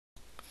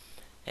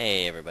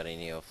Hey everybody,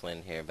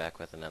 neoflynn here, back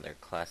with another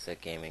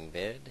classic gaming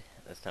vid.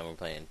 This time we're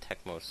playing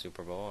Tecmo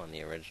Super Bowl on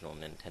the original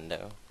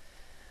Nintendo.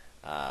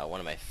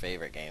 One of my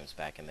favorite games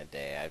back in the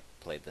day. I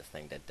played this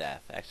thing to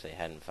death. Actually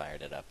hadn't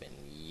fired it up in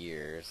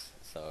years,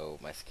 so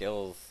my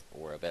skills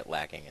were a bit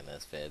lacking in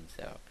this vid,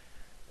 so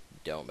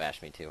don't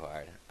bash me too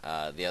hard.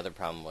 The other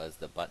problem was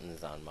the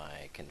buttons on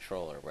my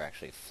controller were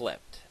actually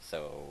flipped,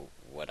 so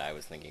what I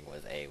was thinking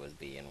was A was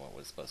B and what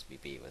was supposed to be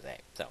B was A.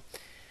 So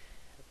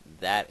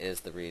that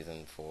is the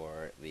reason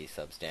for the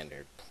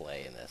substandard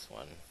play in this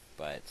one,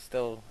 but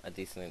still a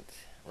decent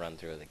run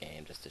through of the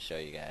game just to show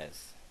you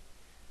guys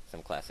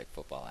some classic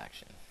football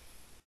action.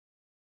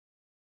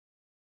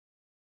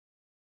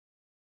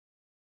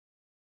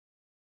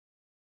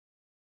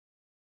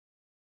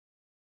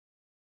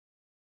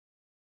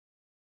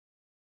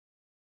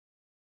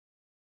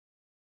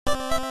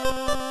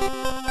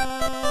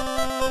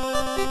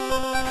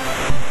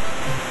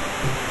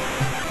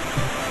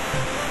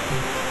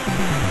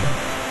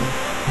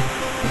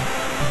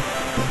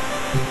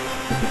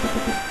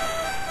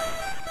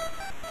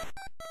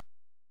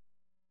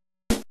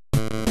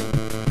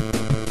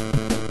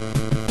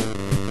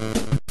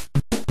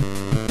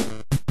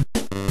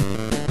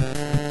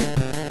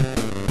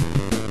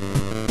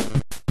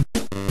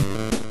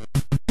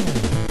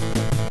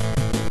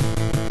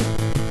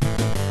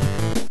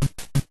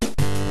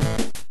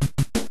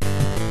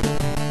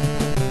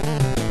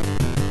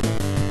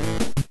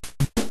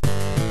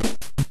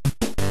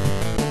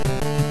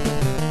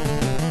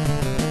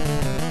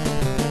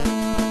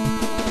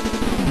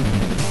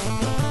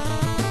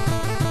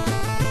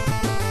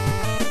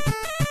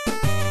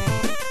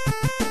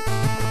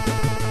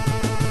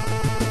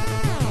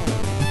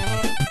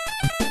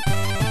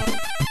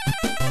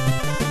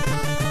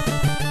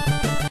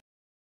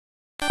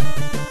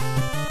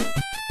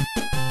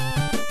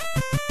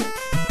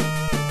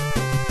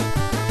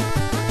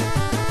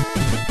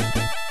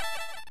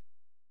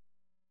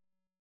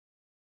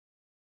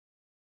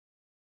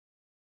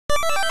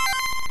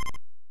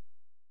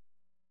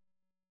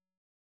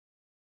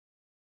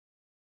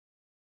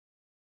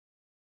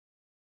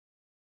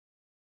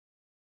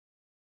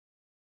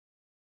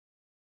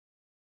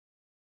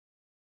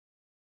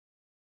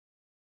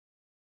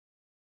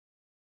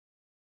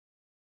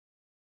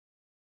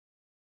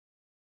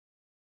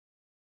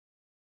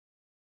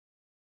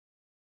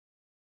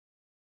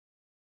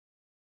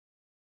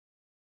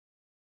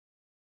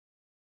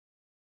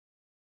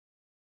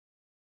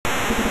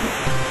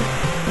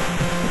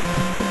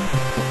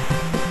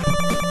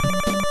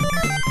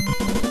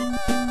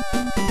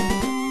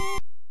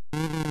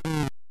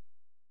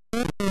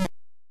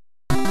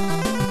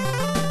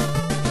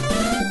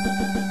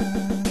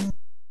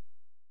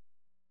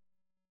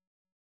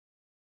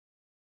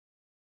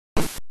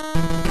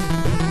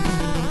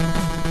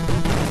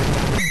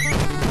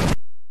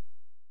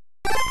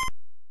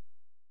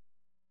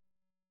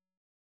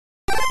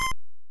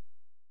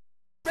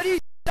 Ready,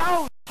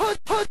 down, put.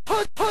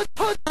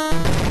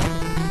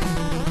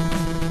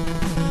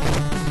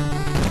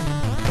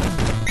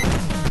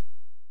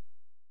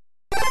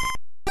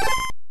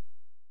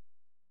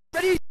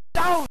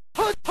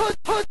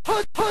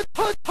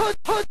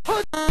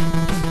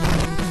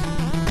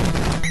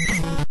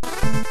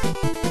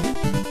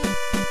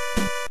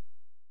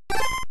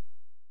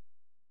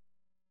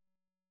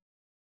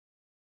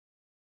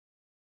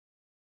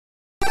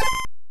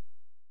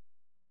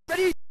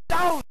 Ready,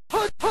 down,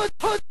 put. Ready,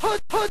 down,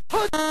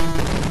 put.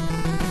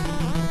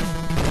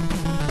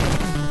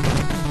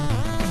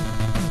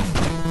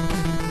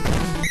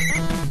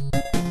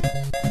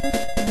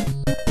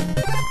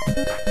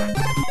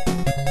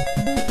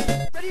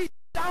 Ready,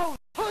 down,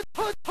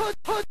 put.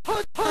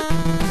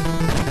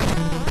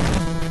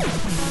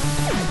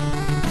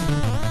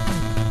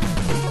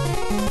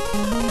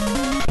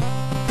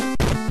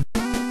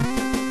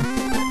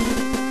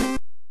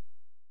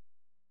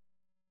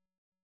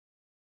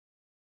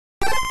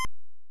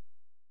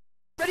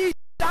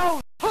 Ready,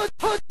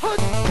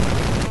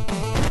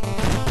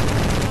 down,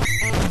 put.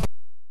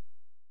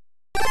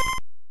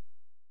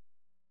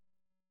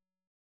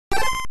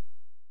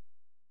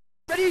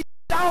 Ready,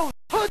 down,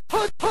 put.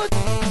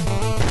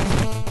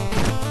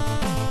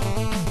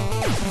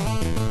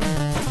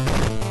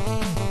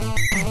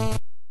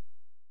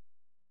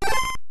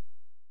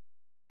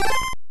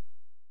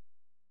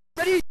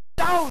 Ready,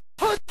 down,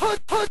 put.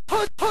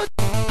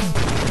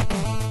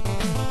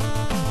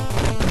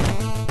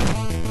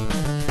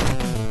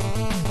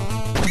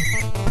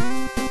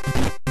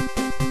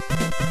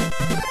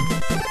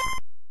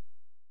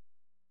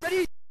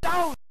 Ready,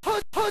 down,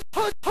 put.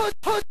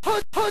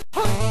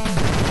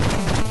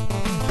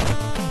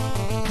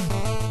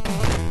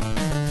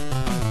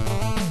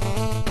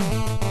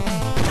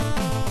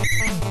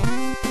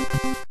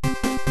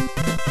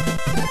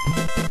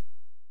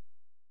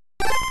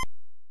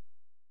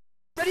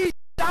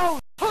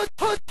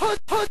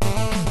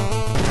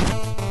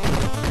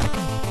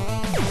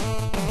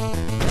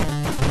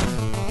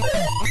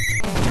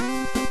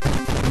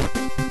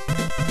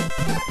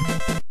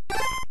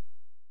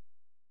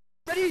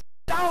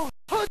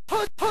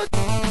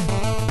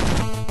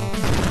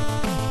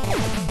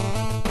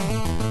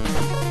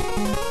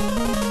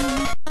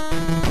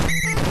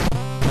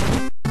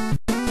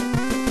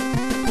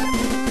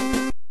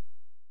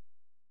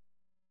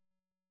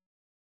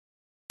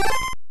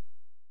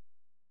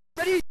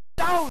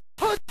 down.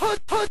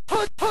 Put